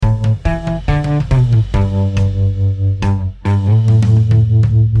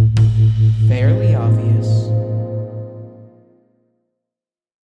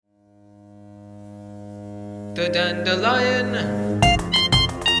dandelion.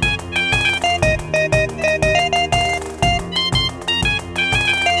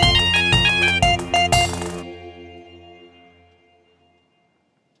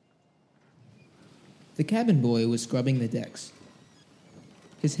 The cabin boy was scrubbing the decks.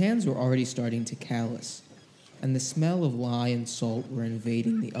 His hands were already starting to callous, and the smell of lye and salt were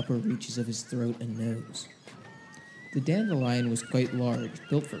invading the upper reaches of his throat and nose. The dandelion was quite large,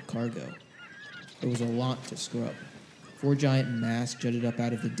 built for cargo. There was a lot to scrub. 4 giant masts jutted up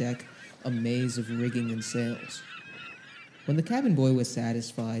out of the deck, a maze of rigging and sails. When the cabin boy was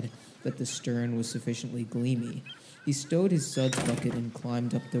satisfied that the stern was sufficiently gleamy, he stowed his suds bucket and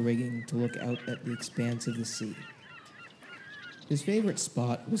climbed up the rigging to look out at the expanse of the sea. His favorite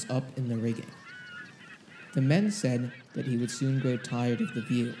spot was up in the rigging. The men said that he would soon grow tired of the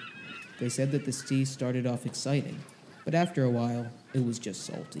view. They said that the sea started off exciting, but after a while, it was just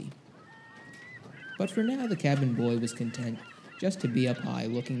salty. But for now, the cabin boy was content just to be up high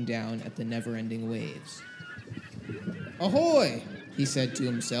looking down at the never-ending waves. "Ahoy!" he said to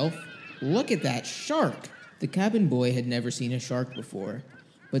himself. "Look at that shark!" The cabin boy had never seen a shark before,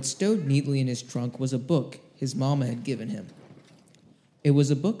 but stowed neatly in his trunk was a book his mama had given him. It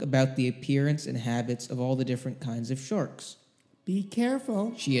was a book about the appearance and habits of all the different kinds of sharks. "Be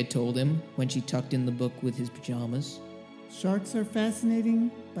careful. She had told him when she tucked in the book with his pajamas. Sharks are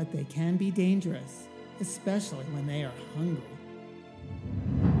fascinating, but they can be dangerous, especially when they are hungry."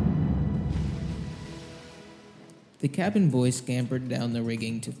 The cabin boy scampered down the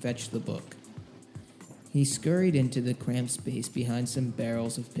rigging to fetch the book. He scurried into the cramped space behind some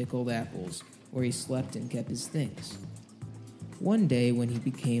barrels of pickled apples, where he slept and kept his things. One day, when he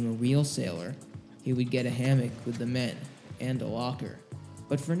became a real sailor, he would get a hammock with the men and a locker,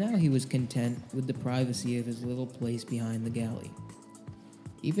 but for now he was content with the privacy of his little place behind the galley.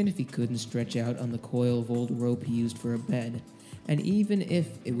 Even if he couldn't stretch out on the coil of old rope he used for a bed, and even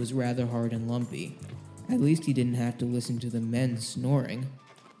if it was rather hard and lumpy, at least he didn't have to listen to the men snoring.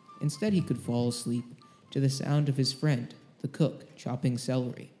 Instead, he could fall asleep to the sound of his friend, the cook, chopping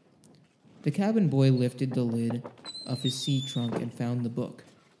celery. The cabin boy lifted the lid of his sea trunk and found the book.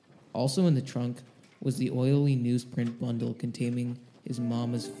 Also in the trunk was the oily newsprint bundle containing his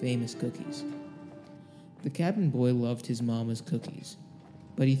mama's famous cookies. The cabin boy loved his mama's cookies,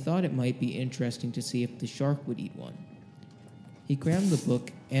 but he thought it might be interesting to see if the shark would eat one. He crammed the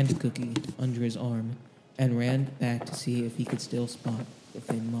book and a cookie under his arm and ran back to see if he could still spot the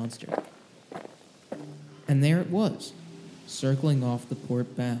thin monster. And there it was, circling off the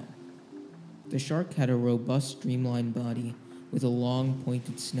port bow. The shark had a robust, streamlined body with a long,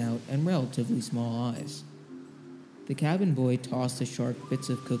 pointed snout and relatively small eyes. The cabin boy tossed the shark bits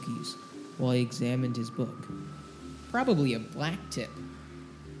of cookies while he examined his book. "Probably a black tip,"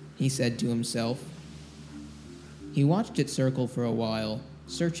 he said to himself. He watched it circle for a while,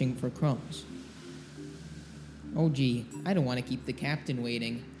 searching for crumbs. "Oh gee, I don't want to keep the captain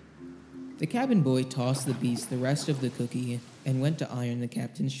waiting." The cabin boy tossed the beast the rest of the cookie and went to iron the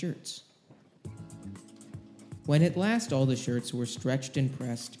captain's shirts. When at last all the shirts were stretched and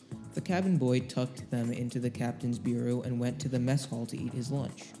pressed, the cabin boy tucked them into the captain's bureau and went to the mess hall to eat his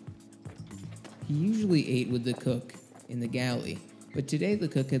lunch. He usually ate with the cook in the galley, but today the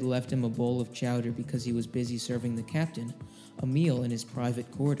cook had left him a bowl of chowder because he was busy serving the captain a meal in his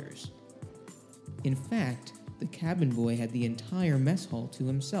private quarters. In fact, the cabin boy had the entire mess hall to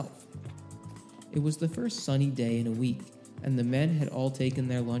himself. It was the first sunny day in a week, and the men had all taken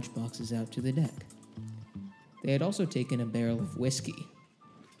their lunch boxes out to the deck. They had also taken a barrel of whiskey.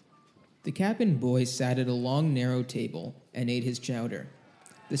 The cabin boy sat at a long, narrow table and ate his chowder.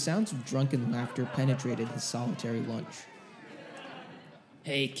 The sounds of drunken laughter penetrated his solitary lunch.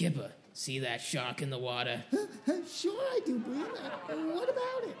 "Hey, Kipper, see that shark in the water?" "Sure I do, Bream. What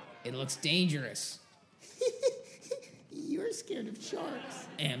about it?" "It looks dangerous." "You're scared of sharks."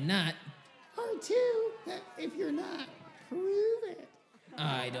 "Am not." "Are too. If you're not, prove it."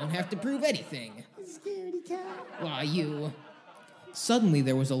 "I don't have to prove anything." "Scaredy cat." "Why, you..." Suddenly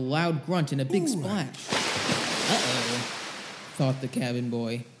there was a loud grunt and a big splash. "Uh-oh," thought the cabin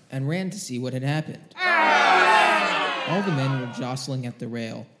boy, and ran to see what had happened. All the men were jostling at the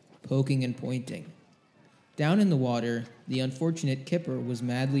rail, poking and pointing. Down in the water, the unfortunate Kipper was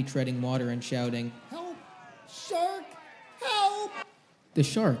madly treading water and shouting, "Help! Shark! Help!" The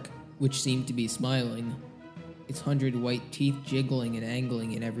shark, which seemed to be smiling, its 100 white teeth jiggling and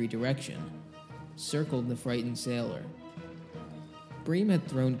angling in every direction, circled the frightened sailor. Bream had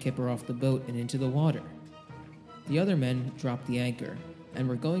thrown Kipper off the boat and into the water. The other men dropped the anchor and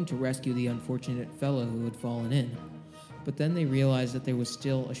were going to rescue the unfortunate fellow who had fallen in, but then they realized that there was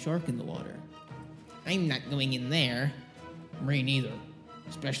still a shark in the water. I'm not going in there. Me neither.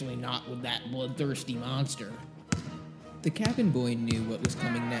 Especially not with that bloodthirsty monster. The cabin boy knew what was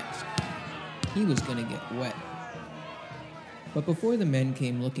coming next. He was going to get wet. But before the men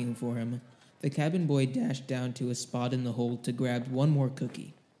came looking for him, the cabin boy dashed down to a spot in the hold to grab one more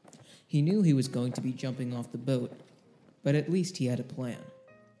cookie. He knew he was going to be jumping off the boat, but at least he had a plan.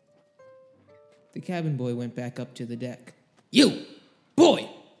 The cabin boy went back up to the deck. You! Boy!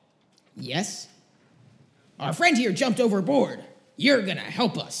 Yes? Our friend here jumped overboard. You're gonna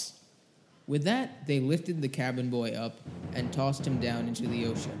help us. With that, they lifted the cabin boy up and tossed him down into the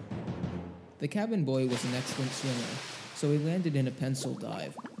ocean. The cabin boy was an excellent swimmer, so he landed in a pencil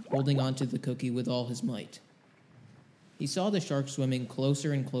dive, holding onto the cookie with all his might. He saw the shark swimming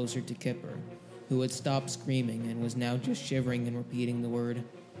closer and closer to Kipper, who had stopped screaming and was now just shivering and repeating the word,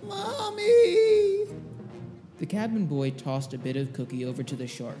 Mommy! The cabin boy tossed a bit of cookie over to the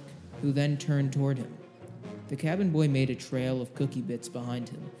shark, who then turned toward him. The cabin boy made a trail of cookie bits behind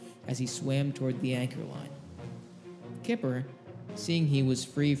him as he swam toward the anchor line. Kipper, seeing he was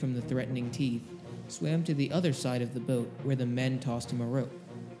free from the threatening teeth, swam to the other side of the boat where the men tossed him a rope.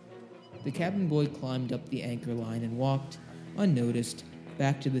 The cabin boy climbed up the anchor line and walked, unnoticed,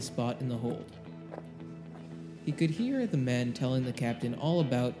 back to the spot in the hold. He could hear the men telling the captain all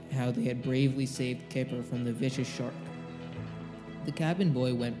about how they had bravely saved Kipper from the vicious shark. The cabin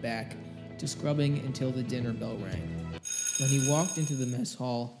boy went back to scrubbing until the dinner bell rang. When he walked into the mess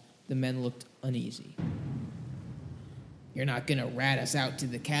hall, the men looked uneasy. You're not gonna rat us out to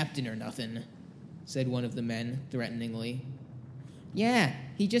the captain or nothing, said one of the men threateningly. Yeah,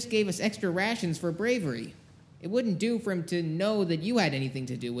 he just gave us extra rations for bravery. It wouldn't do for him to know that you had anything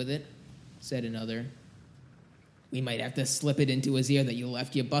to do with it, said another. We might have to slip it into his ear that you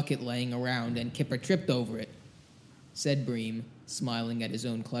left your bucket laying around and Kipper tripped over it, said Bream, smiling at his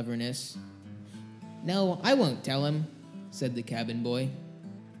own cleverness. No, I won't tell him, said the cabin boy.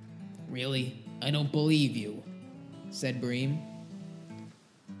 Really? I don't believe you, said Bream.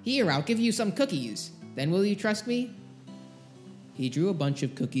 Here, I'll give you some cookies. Then will you trust me? He drew a bunch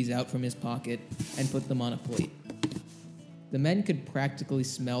of cookies out from his pocket and put them on a plate. The men could practically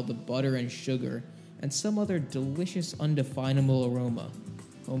smell the butter and sugar and some other delicious, undefinable aroma.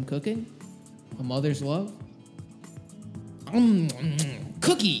 Home cooking? A mother's love?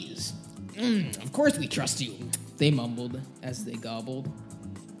 Cookies! Of course we trust you, they mumbled as they gobbled.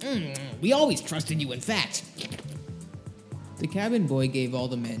 We always trusted you, in fact. The cabin boy gave all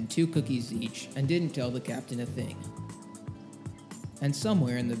the men 2 cookies each and didn't tell the captain a thing. And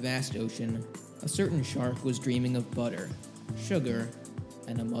somewhere in the vast ocean, a certain shark was dreaming of butter, sugar,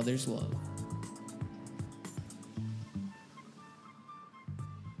 and a mother's love.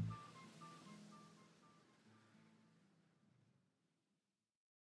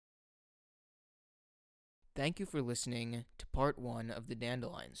 Thank you for listening to part 1 of the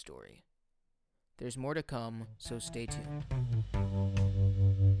Dandelion story. There's more to come, so stay tuned.